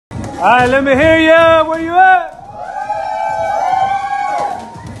All right, let me hear ya. Where you at?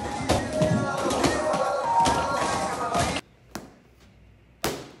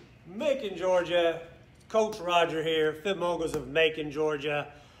 Macon, Georgia. Coach Roger here, Fit Moguls of Macon, Georgia.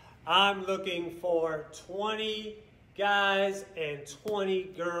 I'm looking for 20 guys and 20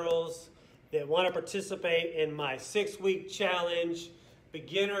 girls that want to participate in my 6-week challenge.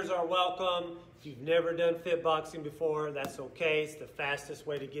 Beginners are welcome. If you've never done fit boxing before, that's okay. It's the fastest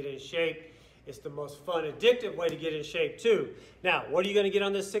way to get in shape. It's the most fun, addictive way to get in shape too. Now, what are you going to get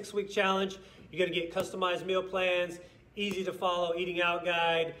on this 6-week challenge? You're going to get customized meal plans, easy to follow eating out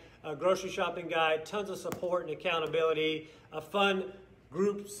guide, a grocery shopping guide, tons of support and accountability, a fun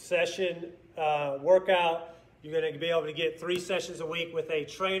group session workout. You're going to be able to get 3 sessions a week with a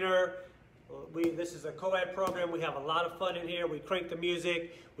trainer. This is a co-ed program. We have a lot of fun in here. We crank the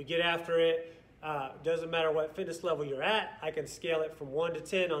music. We get after it. Doesn't matter what fitness level you're at. I can scale it from 1 to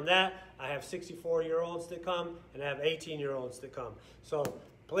 10 on that. I have 64-year-olds that come, and I have 18-year-olds that come. So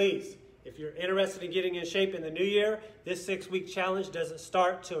please, if you're interested in getting in shape in the new year, this 6-week challenge doesn't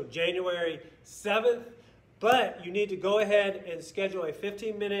start till January 7th, but you need to go ahead and schedule a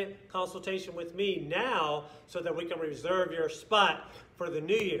 15-minute consultation with me now so that we can reserve your spot for the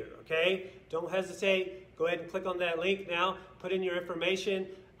new year, okay? Don't hesitate. Go ahead and click on that link now. Put in your information.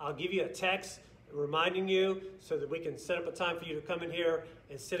 I'll give you a text reminding you so that we can set up a time for you to come in here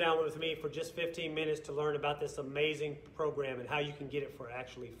and sit down with me for just 15 minutes to learn about this amazing program and how you can get it for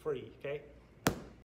actually free, okay?